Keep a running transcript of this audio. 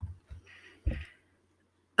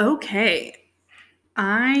Okay,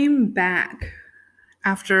 I'm back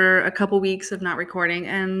after a couple weeks of not recording,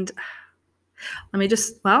 and let me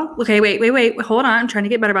just, okay, wait, hold on. I'm trying to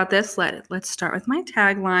get better about this. Let's start with my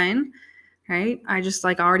tagline, right? I just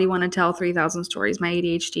already want to tell 3,000 stories. My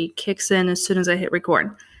ADHD kicks in as soon as I hit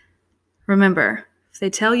record. Remember, if they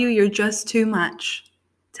tell you you're just too much,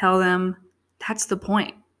 tell them that's the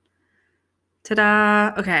point.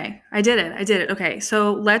 Ta-da. Okay, I did it. Okay,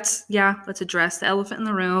 so let's address the elephant in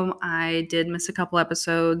the room. I did miss a couple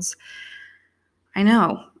episodes. I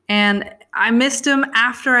know. And I missed them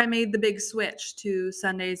after I made the big switch to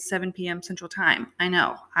Sundays, 7 p.m. Central Time. I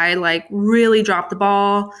know. I really dropped the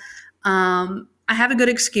ball. I have a good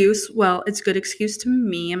excuse. Well, it's a good excuse to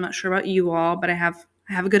me. I'm not sure about you all, but I have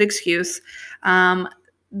a good excuse.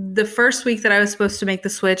 The first week that I was supposed to make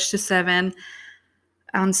the switch to 7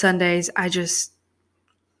 on Sundays, I was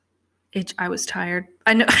tired.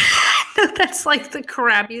 I know. That's the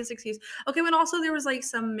crappiest excuse. Okay, but also there was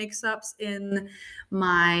some mix-ups in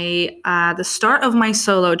my the start of my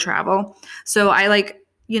solo travel. So I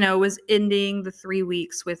was ending the 3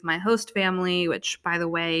 weeks with my host family, which by the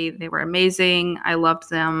way, they were amazing. I loved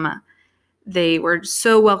them. They were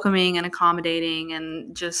so welcoming and accommodating,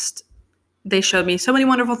 and just they showed me so many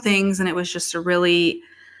wonderful things, and it was just a really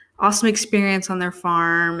awesome experience on their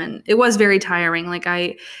farm, and it was very tiring.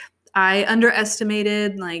 I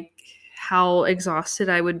underestimated how exhausted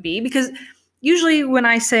I would be, because usually when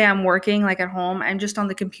I say I'm working at home, I'm just on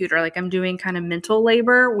the computer, I'm doing kind of mental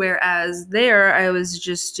labor, whereas there I was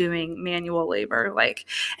just doing manual labor,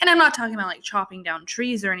 and I'm not talking about chopping down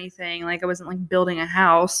trees or anything, I wasn't building a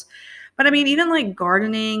house, but I mean even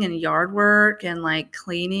gardening and yard work and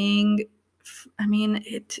cleaning, I mean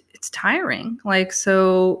it's tiring,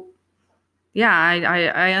 so yeah,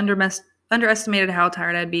 I underestimated how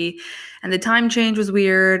tired I'd be, and the time change was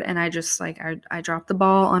weird, and I just I dropped the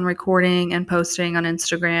ball on recording and posting on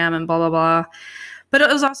Instagram and blah blah blah. But it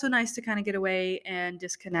was also nice to kind of get away and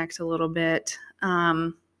disconnect a little bit.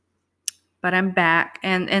 But I'm back,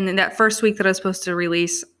 and in that first week that I was supposed to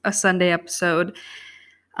release a Sunday episode,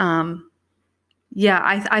 I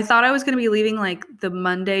thought I was going to be leaving the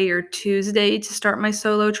Monday or Tuesday to start my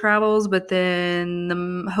solo travels, but then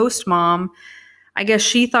the host mom, I guess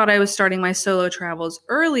she thought I was starting my solo travels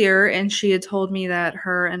earlier, and she had told me that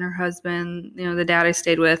her and her husband, the dad I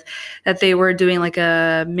stayed with, that they were doing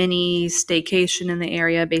a mini staycation in the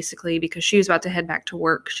area, basically, because she was about to head back to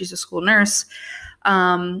work. She's a school nurse.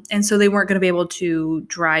 And so they weren't going to be able to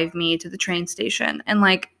drive me to the train station. And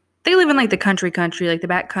they live in the country, the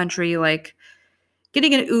back country,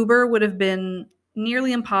 getting an Uber would have been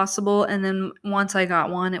nearly impossible, and then once I got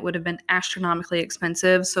one, it would have been astronomically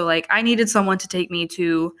expensive. So I needed someone to take me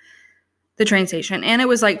to the train station, and it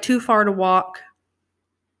was too far to walk.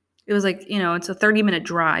 It was it's a 30-minute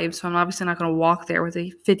drive, so I'm obviously not going to walk there with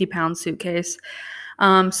a 50-pound suitcase.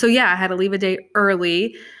 So yeah, I had to leave a day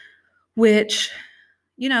early, which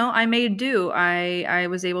I made do. I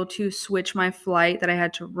was able to switch my flight that I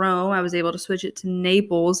had to Rome. I was able to switch it to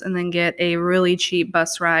Naples and then get a really cheap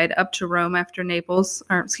bus ride up to Rome after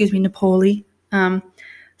Napoli. So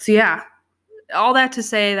yeah, all that to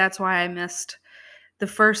say, that's why I missed the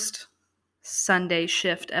first Sunday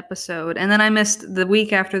shift episode. And then I missed the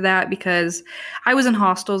week after that because I was in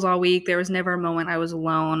hostels all week. There was never a moment I was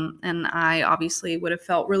alone. And I obviously would have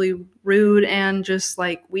felt really rude and just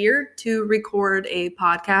weird to record a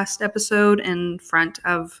podcast episode in front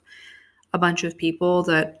of a bunch of people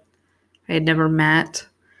that I had never met.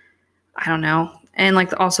 I don't know. And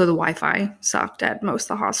also the Wi-Fi sucked at most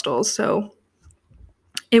of the hostels. So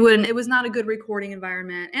it was not a good recording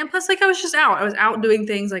environment. And plus I was just out. I was out doing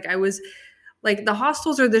things. I was the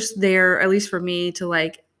hostels are just there, at least for me,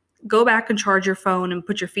 to go back and charge your phone and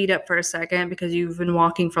put your feet up for a second because you've been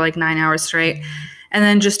walking for 9 hours straight, and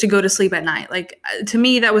then just to go to sleep at night. To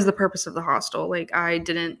me, that was the purpose of the hostel. I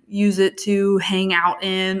didn't use it to hang out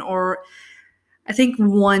in, or I think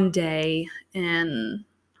one day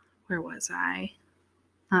where was I?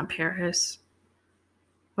 Not Paris.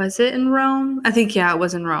 Was it in Rome? I think, yeah, it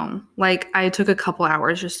was in Rome. I took a couple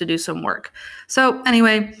hours just to do some work. So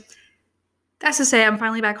anyway, that's to say, I'm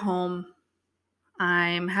finally back home.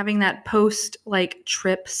 I'm having that post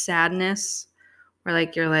trip sadness where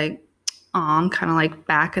you're oh, I'm kind of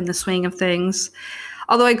back in the swing of things.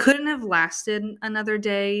 Although I couldn't have lasted another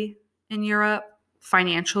day in Europe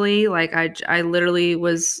financially. I literally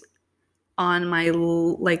was on my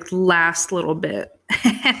last little bit.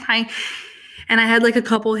 And I had a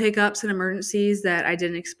couple hiccups and emergencies that I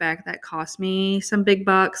didn't expect that cost me some big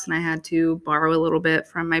bucks, and I had to borrow a little bit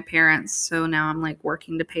from my parents. So now I'm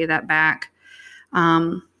working to pay that back.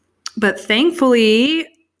 But thankfully,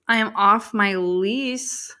 I am off my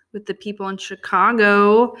lease with the people in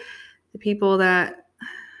Chicago, the people that,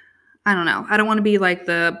 I don't know. I don't want to be like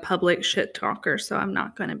the public shit talker, so I'm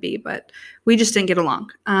not going to be, but we just didn't get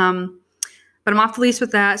along. But I'm off the lease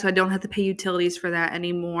with that, so I don't have to pay utilities for that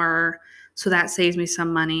anymore. So that saves me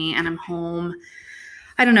some money, and I'm home.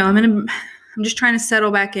 I don't know. I'm just trying to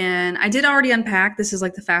settle back in. I did already unpack. This is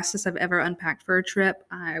like the fastest I've ever unpacked for a trip.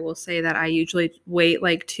 I will say that I usually wait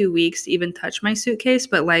like 2 weeks to even touch my suitcase,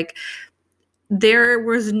 but like there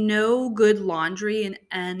was no good laundry in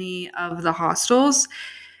any of the hostels.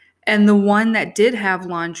 And the one that did have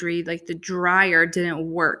laundry, like the dryer,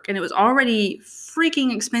 didn't work. And it was already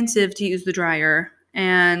freaking expensive to use the dryer.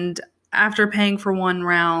 And after paying for one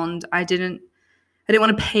round, I didn't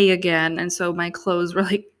want to pay again. And so my clothes were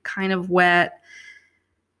like kind of wet.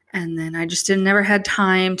 And then I just never had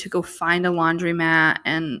time to go find a laundromat.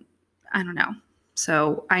 And I don't know.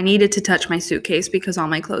 So I needed to touch my suitcase because all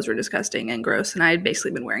my clothes were disgusting and gross. And I had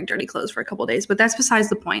basically been wearing dirty clothes for a couple of days. But that's besides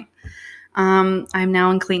the point. I'm now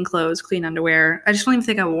in clean clothes, clean underwear. I just don't even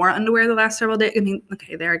think I wore underwear the last several days. I mean,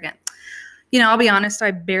 okay, there again. I'll be honest,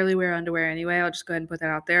 I barely wear underwear anyway. I'll just go ahead and put that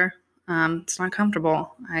out there. It's not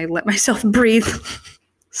comfortable. I let myself breathe.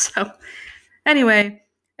 So anyway,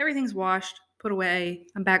 everything's washed, put away.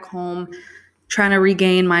 I'm back home, trying to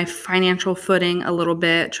regain my financial footing a little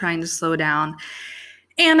bit, trying to slow down.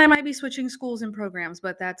 And I might be switching schools and programs,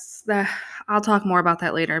 but I'll talk more about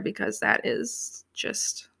that later because that is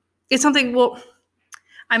just, it's something, well,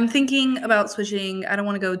 I'm thinking about switching. I don't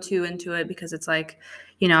want to go too into it because it's like,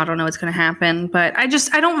 I don't know what's going to happen, but I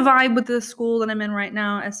don't vibe with the school that I'm in right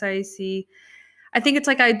now, SIAC. I think it's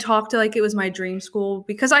like I talked to like it was my dream school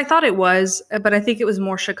because I thought it was, but I think it was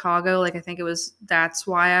more Chicago. Like I think that's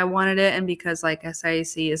why I wanted it. And because like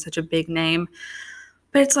SIAC is such a big name,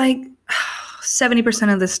 but it's like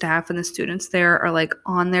 70% of the staff and the students there are like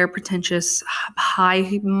on their pretentious,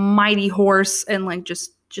 high, mighty horse and like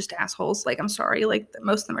just assholes. Like, I'm sorry. Like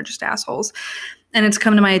most of them are just assholes. And it's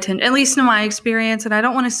come to my attention, at least in my experience. And I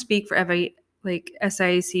don't want to speak for every like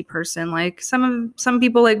SIAC person. Like some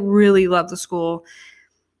people like really love the school,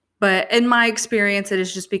 but in my experience, it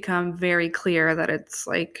has just become very clear that it's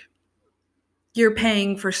like you're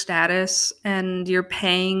paying for status and you're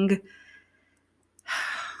paying.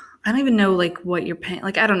 I don't even know like what you're paying.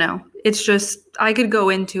 Like, I don't know. It's just, I could go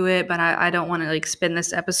into it, but I don't want to like spend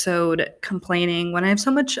this episode complaining when I have so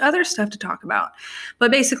much other stuff to talk about. But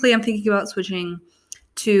basically I'm thinking about switching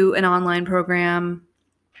to an online program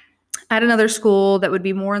at another school that would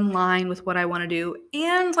be more in line with what I want to do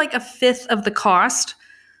and like a fifth of the cost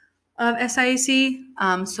of SIAC.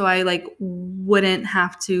 So I like wouldn't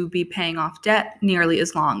have to be paying off debt nearly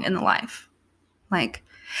as long in the life. Like,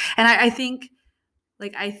 and I think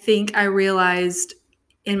I realized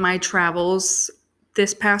in my travels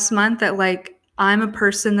this past month that like I'm a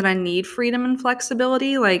person that I need freedom and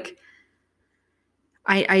flexibility. Like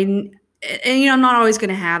and I'm not always going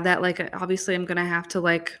to have that. Like obviously I'm going to have to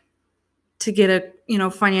like to get a,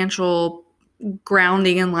 financial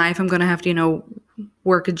grounding in life, I'm going to have to,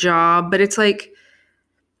 work a job, but it's like,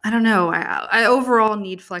 I don't know. I overall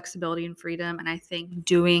need flexibility and freedom. And I think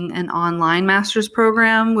doing an online master's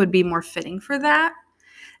program would be more fitting for that.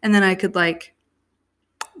 And then I could like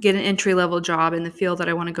get an entry-level job in the field that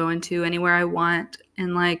I want to go into anywhere I want.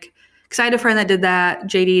 And like, because I had a friend that did that,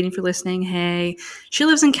 JD, if you're listening, hey, she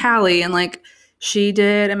lives in Cali and like she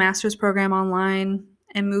did a master's program online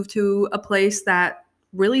and moved to a place that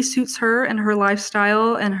really suits her and her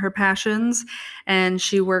lifestyle and her passions. And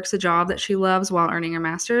she works a job that she loves while earning her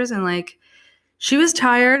master's. And like, she was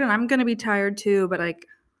tired and I'm going to be tired too. But like,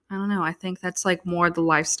 I don't know. I think that's like more the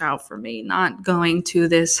lifestyle for me, not going to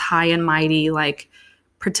this high and mighty, like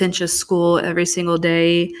pretentious school every single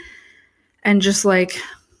day and just like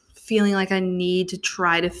feeling like I need to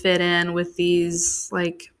try to fit in with these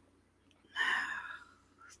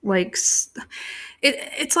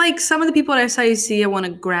it's like some of the people at SIAC I want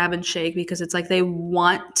to grab and shake because it's like they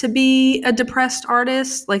want to be a depressed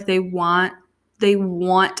artist. Like they want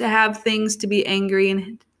to have things to be angry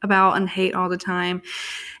and about and hate all the time.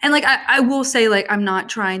 And like I will say, like, I'm not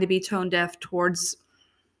trying to be tone deaf towards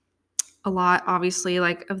a lot, obviously,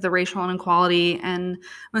 like of the racial inequality and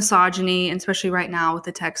misogyny, and especially right now with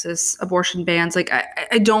the Texas abortion bans. Like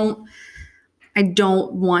I don't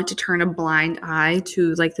want to turn a blind eye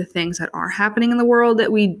to like the things that are happening in the world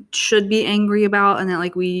that we should be angry about and that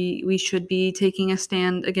like we should be taking a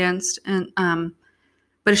stand against. And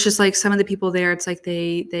but it's just like some of the people there, it's like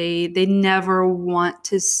they never want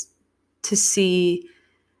to see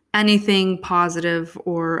anything positive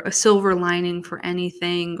or a silver lining for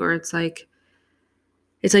anything, or it's like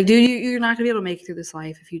It's like, dude, you're not gonna be able to make it through this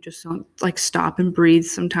life if you just don't like stop and breathe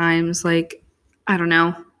sometimes. Like, I don't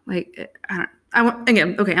know. Like, I don't.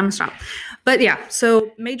 Again, okay, I'm gonna stop. But yeah,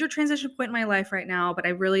 so major transition point in my life right now. But I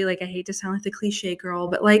really like. I hate to sound like the cliche girl,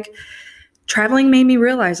 but like traveling made me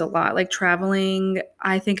realize a lot. Like traveling,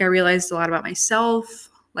 I think I realized a lot about myself,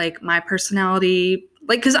 like my personality.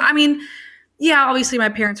 Like, because I mean, yeah, obviously my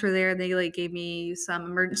parents were there and they like gave me some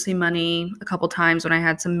emergency money a couple times when I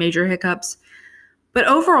had some major hiccups. But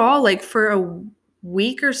overall, like for a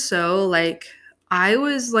week or so, like I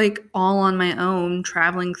was like all on my own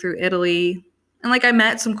traveling through Italy. And like I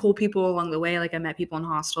met some cool people along the way. Like I met people in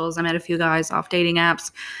hostels. I met a few guys off dating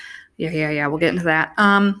apps. Yeah. We'll get into that.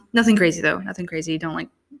 Nothing crazy though. Nothing crazy. Don't like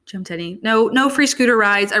Jim Teddy. No free scooter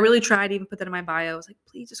rides. I really tried to even put that in my bio. I was like,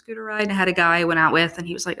 please a scooter ride. And I had a guy I went out with and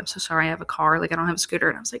he was like, I'm so sorry, I have a car. Like I don't have a scooter.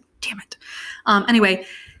 And I was like, damn it. Anyway,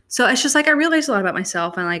 so it's just like I realized a lot about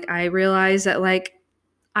myself and like I realized that like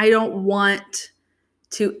I don't want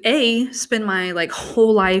to spend my like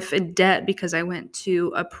whole life in debt because I went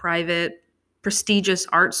to a private prestigious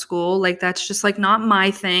art school. Like that's just like not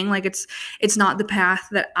my thing. Like it's not the path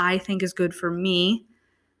that I think is good for me.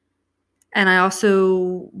 And I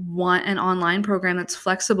also want an online program that's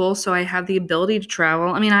flexible so I have the ability to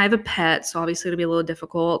travel. I mean, I have a pet, so obviously it'll be a little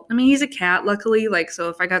difficult. I mean, he's a cat, luckily. Like, so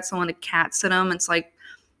if I got someone to cat sit him, it's like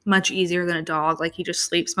much easier than a dog. Like, he just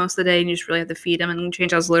sleeps most of the day and you just really have to feed him and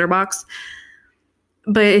change out his litter box.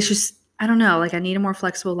 But it's just, I don't know, like I need a more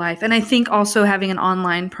flexible life. And I think also having an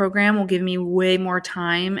online program will give me way more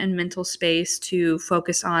time and mental space to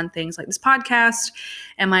focus on things like this podcast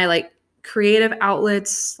and my like creative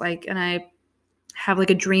outlets. Like, and I have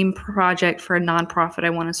like a dream project for a nonprofit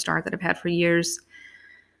I want to start that I've had for years.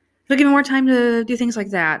 It'll give me more time to do things like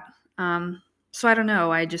that. So I don't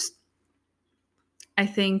know. I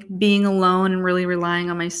think being alone and really relying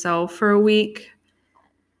on myself for a week,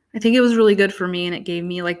 I think it was really good for me and it gave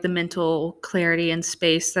me like the mental clarity and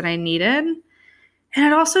space that I needed. And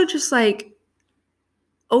it also just like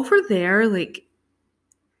over there, like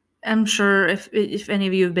I'm sure if any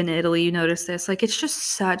of you have been to Italy, you notice this. Like it's just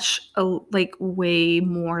such a like way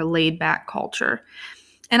more laid back culture.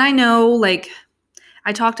 And I know like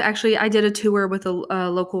I did a tour with a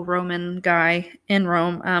local Roman guy in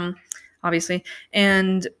Rome, obviously,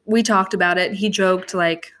 and we talked about it. He joked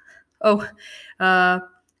like, oh,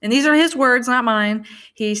 and these are his words, not mine.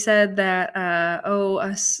 He said that,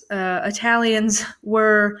 us Italians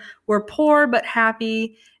were poor but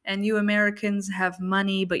happy, and you Americans have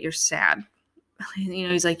money but you're sad. You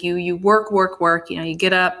know, he's like, you work. You know, you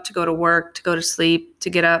get up to go to work, to go to sleep, to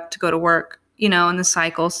get up, to go to work. You know, in the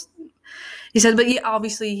cycles. He said, but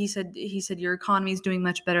obviously, he said your economy is doing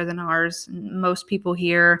much better than ours. Most people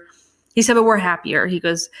here, he said, but we're happier. He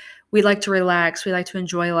goes, we like to relax, we like to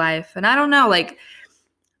enjoy life, and I don't know, like.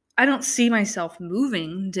 I don't see myself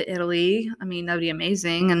moving to Italy. I mean, that'd be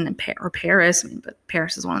amazing. Or Paris. I mean, but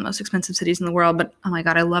Paris is one of the most expensive cities in the world. But oh my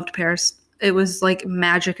God, I loved Paris. It was like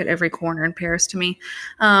magic at every corner in Paris to me.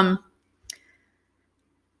 But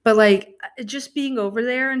like just being over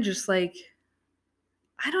there and just like,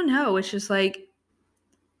 I don't know. It's just like,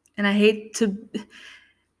 and I hate to,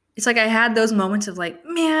 it's like I had those moments of like,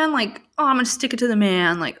 man, like, oh, I'm going to stick it to the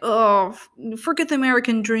man. Like, oh, forget the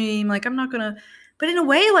American dream. Like, I'm not going to. But in a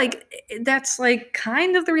way, like, that's like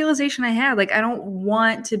kind of the realization I had. Like, I don't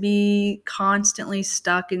want to be constantly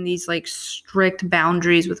stuck in these like strict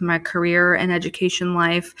boundaries with my career and education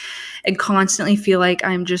life and constantly feel like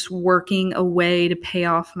I'm just working away to pay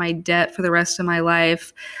off my debt for the rest of my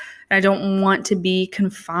life. I don't want to be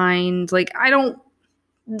confined. Like, I know,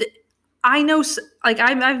 like,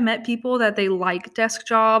 I've met people that they like desk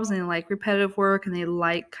jobs and they like repetitive work and they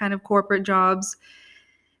like kind of corporate jobs.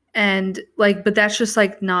 And like, but that's just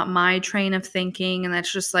like not my train of thinking. And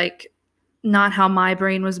that's just like not how my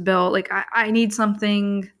brain was built. Like I need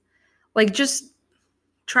something like just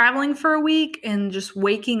traveling for a week and just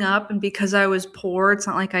waking up. And because I was poor, it's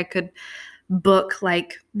not like I could book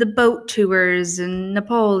like the boat tours in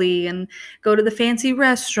Napoli and go to the fancy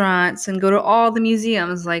restaurants and go to all the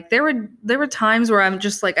museums. Like there were times where I'm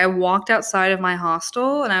just like, I walked outside of my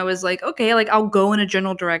hostel and I was like, okay, like I'll go in a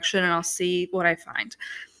general direction and I'll see what I find.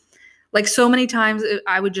 Like so many times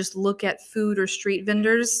I would just look at food or street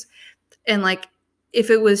vendors and like if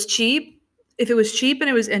it was cheap and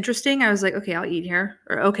it was interesting, I was like, okay, I'll eat here,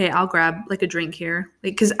 or okay, I'll grab like a drink here.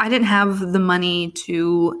 Like cuz I didn't have the money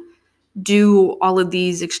to do all of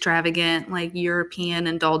these extravagant like European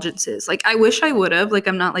indulgences. Like I wish I would have. Like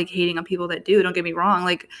I'm not like hating on people that do. Don't get me wrong.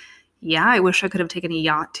 Like yeah, I wish I could have taken a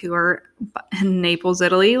yacht tour in Naples,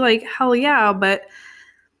 Italy. Like hell yeah, but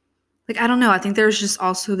like, I don't know. I think there's just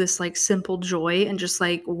also this like simple joy and just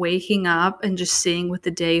like waking up and just seeing what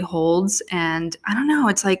the day holds. And I don't know.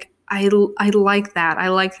 It's like, I like that. I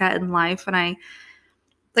like that in life. And I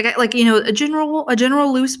like, a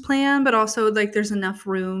general loose plan, but also like there's enough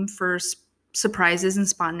room for surprises and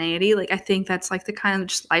spontaneity. Like, I think that's like the kind of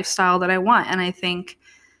just lifestyle that I want. And I think,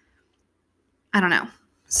 I don't know.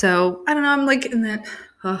 So I don't know. I'm like in that,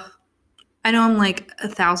 I know I'm like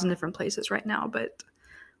 1,000 different places right now, but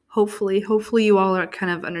hopefully you all are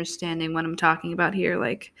kind of understanding what I'm talking about here.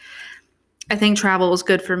 Like, I think travel is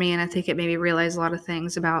good for me, and I think it made me realize a lot of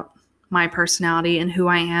things about my personality and who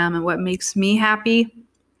I am and what makes me happy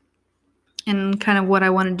and kind of what I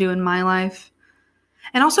want to do in my life.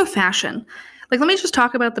 And also fashion. Like, let me just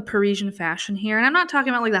talk about the Parisian fashion here. And I'm not talking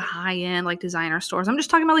about like the high end, like designer stores. I'm just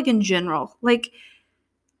talking about like in general. Like,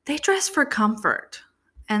 they dress for comfort.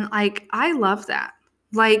 And like, I love that.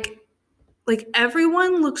 Like,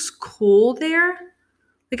 everyone looks cool there.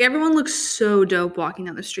 Like, everyone looks so dope walking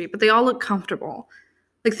down the street, but they all look comfortable.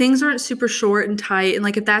 Like, things aren't super short and tight. And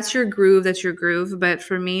like, if that's your groove, that's your groove. But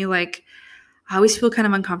for me, like, I always feel kind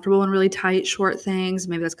of uncomfortable in really tight, short things.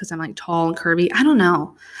 Maybe that's because I'm like tall and curvy. I don't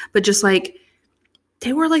know. But just like,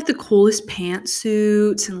 they wear like the coolest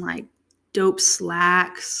pantsuits and like dope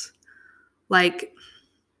slacks. Like,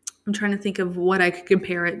 I'm trying to think of what I could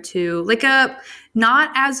compare it to. Like,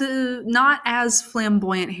 not as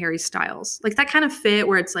flamboyant Harry Styles. Like, that kind of fit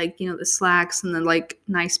where it's like, the slacks and the like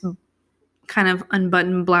nice kind of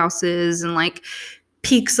unbuttoned blouses and like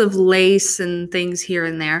peaks of lace and things here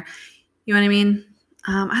and there. You know what I mean?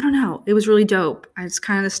 I don't know. It was really dope. It's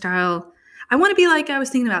kind of the style I want to be like. I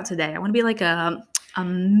was thinking about today. I want to be like a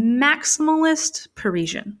maximalist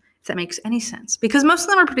Parisian, if that makes any sense. Because most of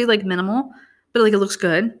them are pretty like minimal, but like it looks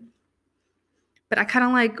good. But I kind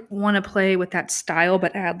of like want to play with that style,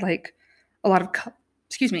 but add like a lot of,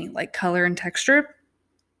 like color and texture.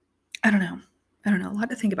 I don't know. A lot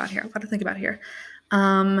to think about here.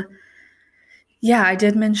 Um, yeah, I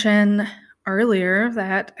did mention earlier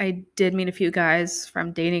that I did meet a few guys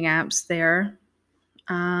from dating apps there.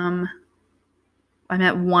 Um, I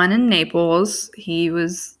met one in Naples.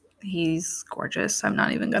 He's gorgeous. I'm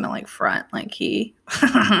not even gonna like front. Like,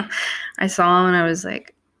 I saw him and I was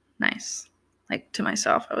like, nice. Like, to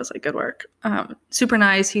myself, I was like, good work. Super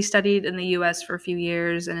nice. He studied in the U.S. for a few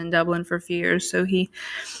years and in Dublin for a few years, so he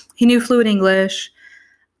knew fluent English.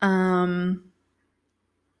 I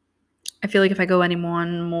feel like if I go any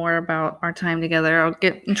more about our time together, I'll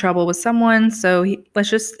get in trouble with someone. So let's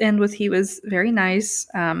just end with he was very nice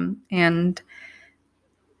and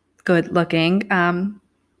good looking.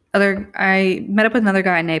 I met up with another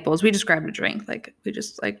guy in Naples. We just grabbed a drink. Like, we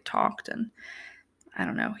just like talked, and I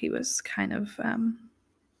don't know. He was kind of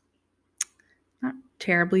not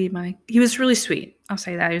terribly he was really sweet. I'll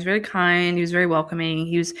say that. He was very kind. He was very welcoming.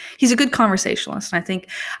 He's a good conversationalist. And I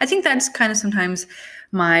think that's kind of sometimes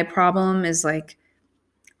my problem is like,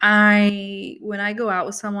 when I go out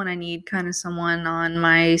with someone, I need kind of someone on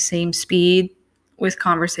my same speed with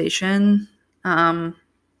conversation. And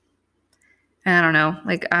I don't know,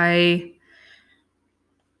 like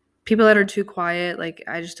people that are too quiet, like,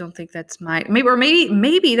 I just don't think that's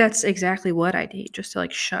maybe that's exactly what I need, just to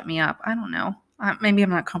like shut me up. I don't know. Maybe I'm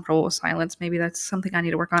not comfortable with silence. Maybe that's something I need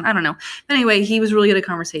to work on. I don't know. Anyway, he was really good at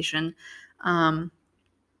conversation. Although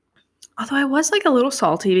I was like a little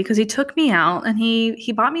salty because he took me out and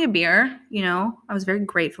he bought me a beer. I was very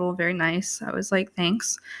grateful, very nice. I was like,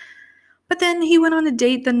 thanks. But then he went on a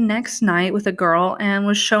date the next night with a girl and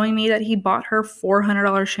was showing me that he bought her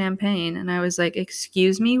 $400 champagne. And I was like,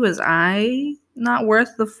 excuse me, was I not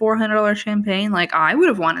worth the $400 champagne? Like, I would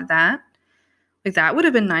have wanted that. Like, that would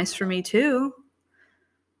have been nice for me too.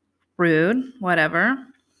 Rude, whatever.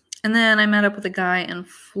 And then I met up with a guy in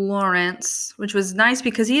Florence, which was nice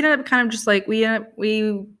because he ended up kind of just like,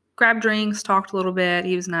 we grabbed drinks, talked a little bit.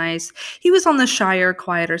 He was nice. He was on the shyer,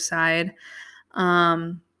 quieter side.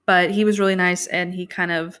 But he was really nice, and he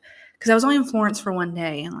kind of, because I was only in Florence for one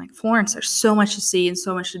day, and like Florence, there's so much to see and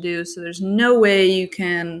so much to do. So there's no way you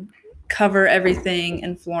can cover everything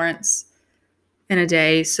in Florence in a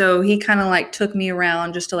day. So he kind of like took me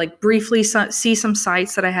around just to like briefly see some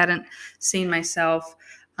sights that I hadn't seen myself,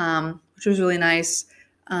 which was really nice.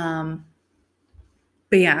 But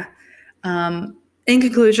yeah, in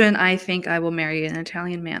conclusion, I think I will marry an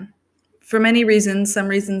Italian man for many reasons. Some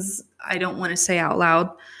reasons I don't want to say out loud.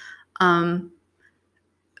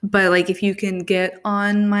 But like, if you can get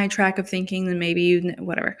on my track of thinking, then maybe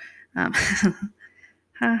whatever.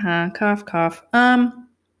 Cough, cough.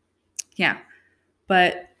 Yeah.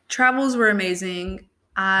 But travels were amazing.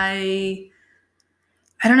 I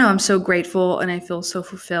I don't know, I'm so grateful and I feel so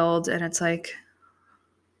fulfilled. And it's like,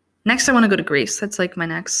 next I want to go to Greece. That's like my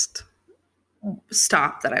next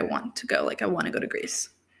stop that I want to go. Like I want to go to Greece.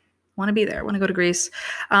 I want to be there. I want to go to Greece.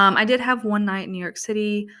 I did have one night in New York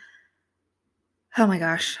City. Oh my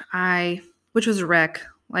gosh, which was a wreck.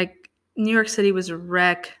 Like New York City was a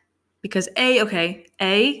wreck because a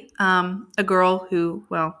girl who,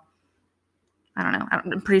 well, I don't know.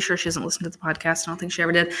 I'm pretty sure she doesn't listen to the podcast. I don't think she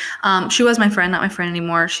ever did. She was my friend, not my friend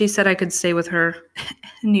anymore. She said I could stay with her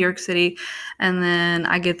in New York City. And then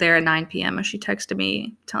I get there at 9 p.m. and she texted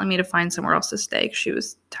me telling me to find somewhere else to stay because she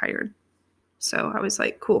was tired. So I was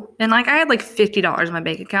like, cool. And like I had like $50 in my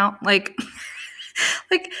bank account. Like,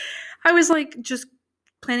 like I was like just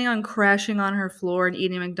planning on crashing on her floor and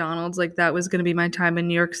eating McDonald's. Like that was going to be my time in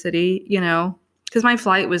New York City, you know, because my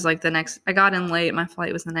flight was like I got in late. My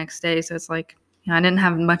flight was the next day. So it's like, you know, I didn't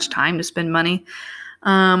have much time to spend money.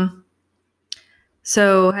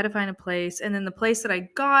 So I had to find a place. And then the place that I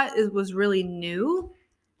got was really new.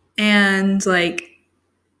 And like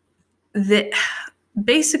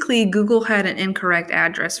basically Google had an incorrect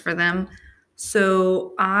address for them.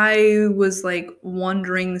 So I was like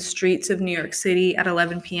wandering the streets of New York City at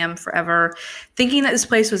 11 p.m. forever, thinking that this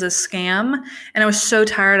place was a scam. And I was so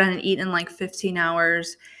tired. I hadn't eaten in like 15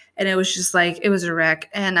 hours. And it was just like, it was a wreck.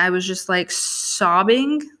 And I was just like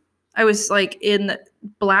sobbing. I was like in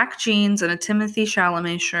black jeans and a Timothy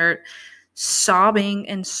Chalamet shirt, sobbing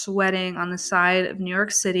and sweating on the side of New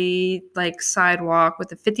York City, like sidewalk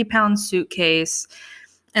with a 50-pound suitcase.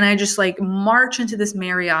 And I just like march into this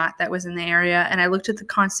Marriott that was in the area. And I looked at the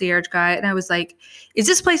concierge guy and I was like, is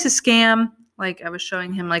this place a scam? Like I was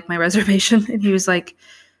showing him like my reservation and he was like,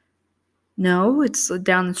 no, it's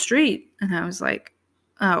down the street. And I was like,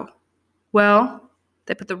 oh, well,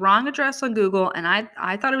 they put the wrong address on Google and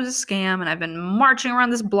I thought it was a scam. And I've been marching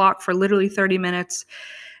around this block for literally 30 minutes.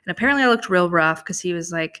 And apparently I looked real rough because he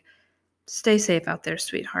was like, stay safe out there,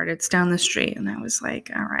 sweetheart. It's down the street. And I was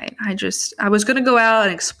like, all right. I was going to go out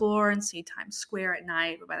and explore and see Times Square at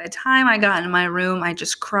night. But by the time I got in my room, I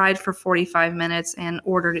just cried for 45 minutes and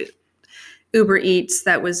ordered Uber Eats.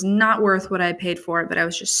 That was not worth what I paid for it, but I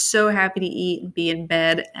was just so happy to eat and be in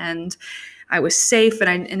bed. And I was safe.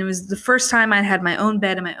 And it was the first time I'd had my own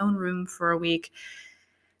bed in my own room for a week.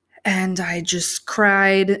 And I just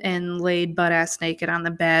cried and laid butt ass naked on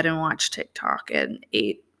the bed and watched TikTok and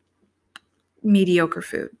ate mediocre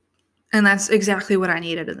food. And that's exactly what I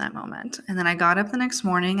needed in that moment. And then I got up the next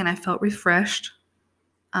morning and I felt refreshed.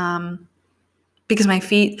 Because my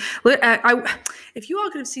feet, if you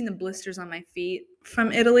all could have seen the blisters on my feet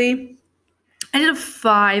from Italy, I did a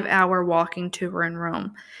 5-hour walking tour in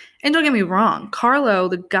Rome. And don't get me wrong, Carlo,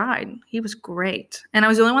 the guide, he was great. And I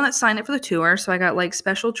was the only one that signed up for the tour. So I got like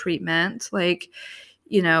special treatment, like,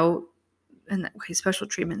 you know, and okay, special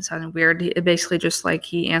treatment sounded weird. It basically just like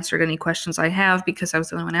he answered any questions I have because I was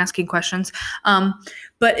the only one asking questions.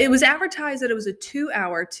 But it was advertised that it was a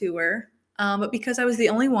 2-hour tour. But because I was the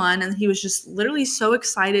only one and he was just literally so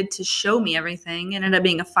excited to show me everything, it ended up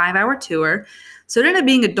being a 5-hour tour. So it ended up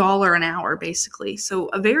being $1 an hour basically. So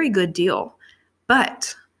a very good deal.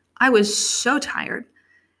 But I was so tired.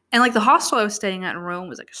 And like the hostel I was staying at in Rome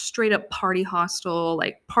was like a straight up party hostel,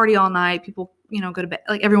 like party all night. People, you know, go to bed.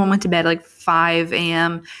 Like everyone went to bed at like 5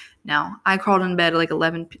 a.m. No, I crawled in bed at like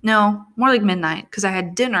 11. No, more like midnight because I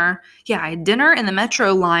had dinner. Yeah, I had dinner and the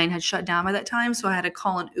metro line had shut down by that time. So I had to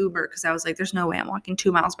call an Uber because I was like, there's no way I'm walking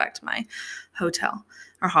 2 miles back to my hotel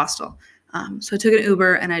or hostel. So I took an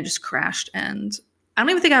Uber and I just crashed. And I don't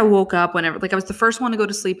even think I woke up whenever, like I was the first one to go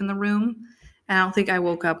to sleep in the room. And I don't think I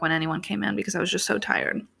woke up when anyone came in because I was just so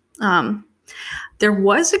tired. There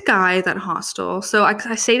was a guy at that hostel. So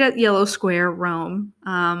I stayed at Yellow Square, Rome,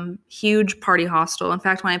 huge party hostel. In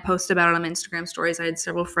fact, when I posted about it on my Instagram stories, I had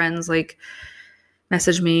several friends like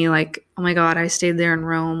message me like, oh my God, I stayed there in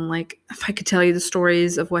Rome. Like if I could tell you the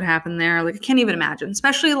stories of what happened there, like I can't even imagine,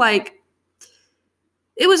 especially like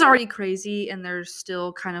it was already crazy and they're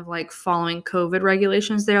still kind of like following COVID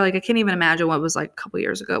regulations there. Like I can't even imagine what was like a couple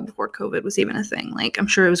years ago before COVID was even a thing. Like I'm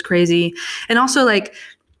sure it was crazy. And also like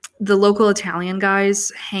the local Italian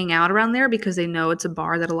guys hang out around there because they know it's a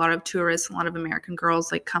bar that a lot of tourists, a lot of American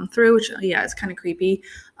girls like come through, which yeah, it's kind of creepy.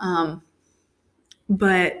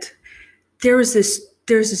 But there's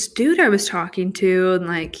this dude I was talking to and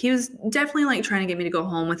like, he was definitely like trying to get me to go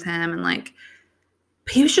home with him. And like,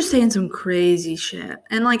 he was just saying some crazy shit.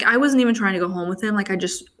 And like, I wasn't even trying to go home with him. Like I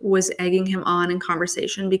just was egging him on in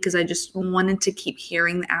conversation because I just wanted to keep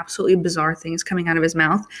hearing the absolutely bizarre things coming out of his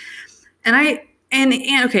mouth. And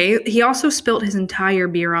okay, he also spilt his entire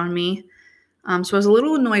beer on me. So I was a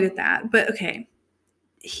little annoyed at that. But okay,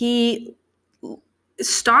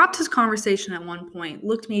 stopped his conversation at one point,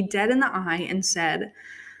 looked me dead in the eye, and said,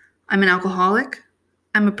 I'm an alcoholic,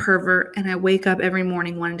 I'm a pervert, and I wake up every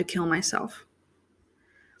morning wanting to kill myself.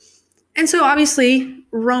 And so obviously,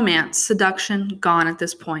 romance, seduction, gone at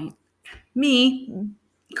this point. Me,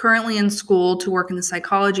 currently in school to work in the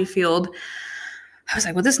psychology field, I was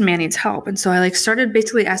like, well, this man needs help. And so I started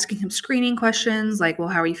basically asking him screening questions like, well,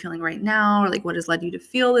 how are you feeling right now? Or like, what has led you to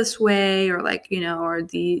feel this way? Or like,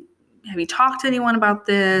 have you talked to anyone about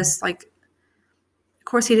this? Like, of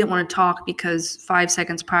course he didn't want to talk because 5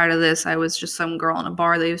 seconds prior to this, I was just some girl in a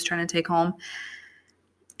bar that he was trying to take home.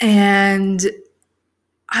 And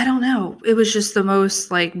I don't know. It was just the most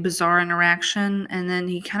bizarre interaction. And then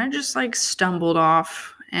he kind of just stumbled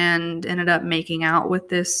off and ended up making out with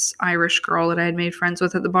this Irish girl that I had made friends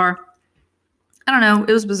with at the bar. I don't know.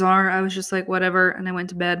 It was bizarre. I was just like, whatever. And I went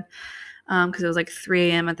to bed because it was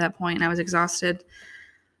 3 a.m. at that point and I was exhausted.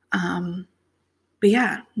 But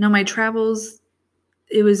yeah, no, my travels,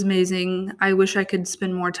 it was amazing. I wish I could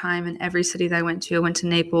spend more time in every city that I went to. I went to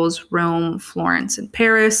Naples, Rome, Florence, and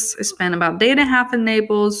Paris. I spent about a day and a half in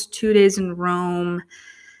Naples, 2 days in Rome,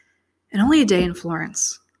 and only a day in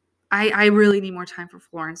Florence. I really need more time for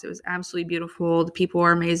Florence. It was absolutely beautiful. The people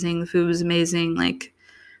were amazing. The food was amazing.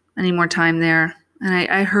 I need more time there. And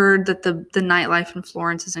I heard that the nightlife in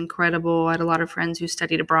Florence is incredible. I had a lot of friends who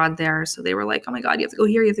studied abroad there. So they were like, oh my God, you have to go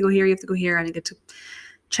here, you have to go here, you have to go here. I didn't get to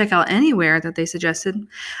check out anywhere that they suggested.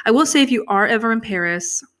 I will say if you are ever in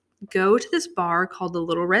Paris, go to this bar called the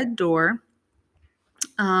Little Red Door.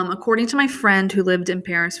 According to my friend who lived in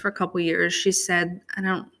Paris for a couple years, she said, I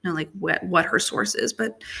don't know what her source is,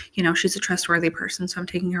 but she's a trustworthy person, so I'm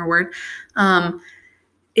taking her word.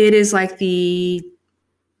 It is the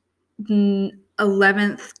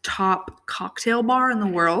 11th top cocktail bar in the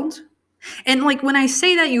world. And when I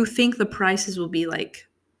say that, you think the prices will be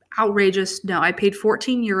outrageous. No, I paid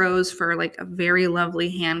 14 euros for a very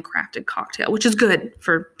lovely handcrafted cocktail, which is good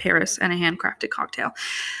for Paris and a handcrafted cocktail.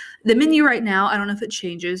 The menu right now, I don't know if it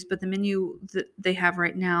changes, but the menu that they have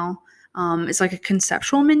right now is a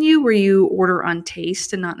conceptual menu where you order on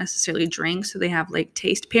taste and not necessarily drink. So they have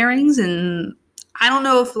taste pairings, and I don't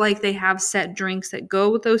know if they have set drinks that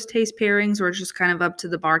go with those taste pairings or it's just kind of up to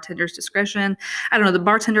the bartender's discretion. I don't know. The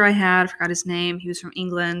bartender I had, I forgot his name. He was from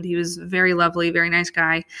England. He was very lovely, very nice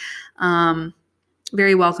guy.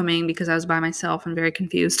 Very welcoming because I was by myself and very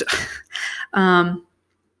confused.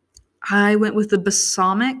 I went with the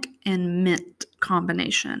balsamic and mint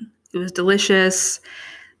combination. It was delicious.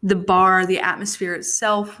 The bar, the atmosphere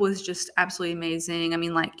itself was just absolutely amazing. I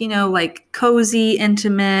mean, cozy,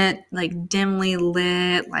 intimate, dimly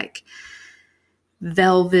lit,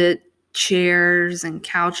 velvet chairs and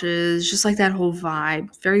couches, just that whole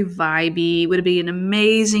vibe. Very vibey. Would be an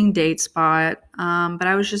amazing date spot. But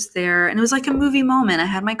I was just there and it was a movie moment. I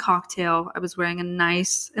had my cocktail. I was wearing and I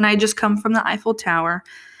had just come from the Eiffel Tower.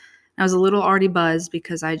 I was a little already buzzed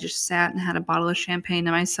because I just sat and had a bottle of champagne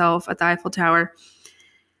to myself at the Eiffel Tower.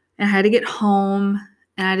 And I had to get home,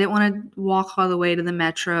 and I didn't want to walk all the way to the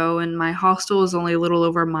metro, and my hostel was only a little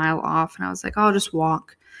over a mile off, and I was like, oh, I'll just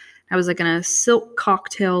walk. I was in a silk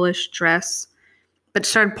cocktail-ish dress, but it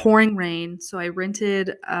started pouring rain, so I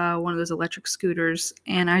rented one of those electric scooters,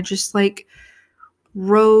 and I just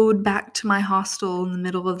rode back to my hostel in the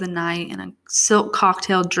middle of the night in a silk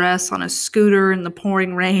cocktail dress on a scooter in the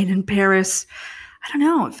pouring rain in Paris. I don't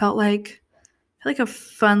know. It felt like a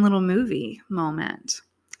fun little movie moment,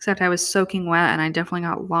 except I was soaking wet and I definitely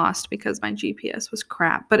got lost because my GPS was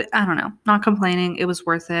crap. But I don't know. Not complaining. It was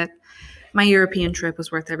worth it. My European trip was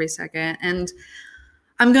worth every second. And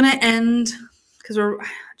I'm going to end because we're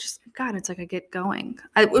just, God, it's I get going.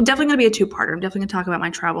 I'm definitely going to be a two-parter. I'm definitely going to talk about my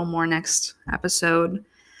travel more next episode.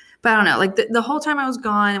 But I don't know, the whole time I was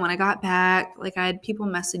gone and when I got back, I had people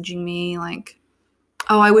messaging me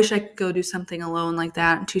oh, I wish I could go do something alone like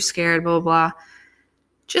that. I'm too scared, blah, blah, blah.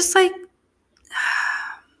 Just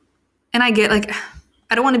and I get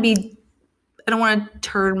I don't want to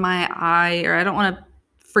turn my eye or I don't want to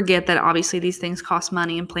forget that obviously these things cost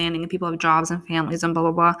money and planning and people have jobs and families and blah,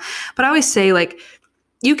 blah, blah. But I always say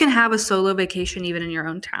you can have a solo vacation even in your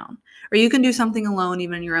own town, or you can do something alone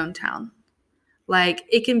even in your own town.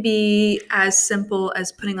 It can be as simple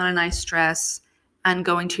as putting on a nice dress and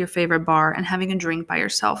going to your favorite bar and having a drink by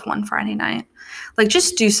yourself one Friday night.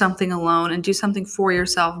 Just do something alone and do something for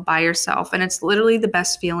yourself by yourself. And it's literally the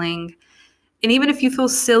best feeling. And even if you feel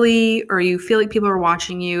silly or you feel like people are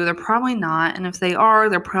watching you, they're probably not. And if they are,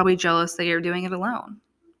 they're probably jealous that you're doing it alone.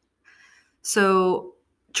 So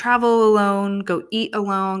travel alone, go eat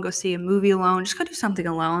alone, go see a movie alone, just go do something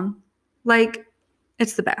alone.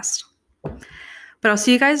 It's the best. But I'll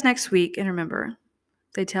see you guys next week. And remember,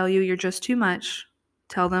 They tell you you're just too much.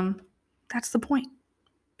 Tell them that's the point.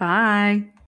 Bye.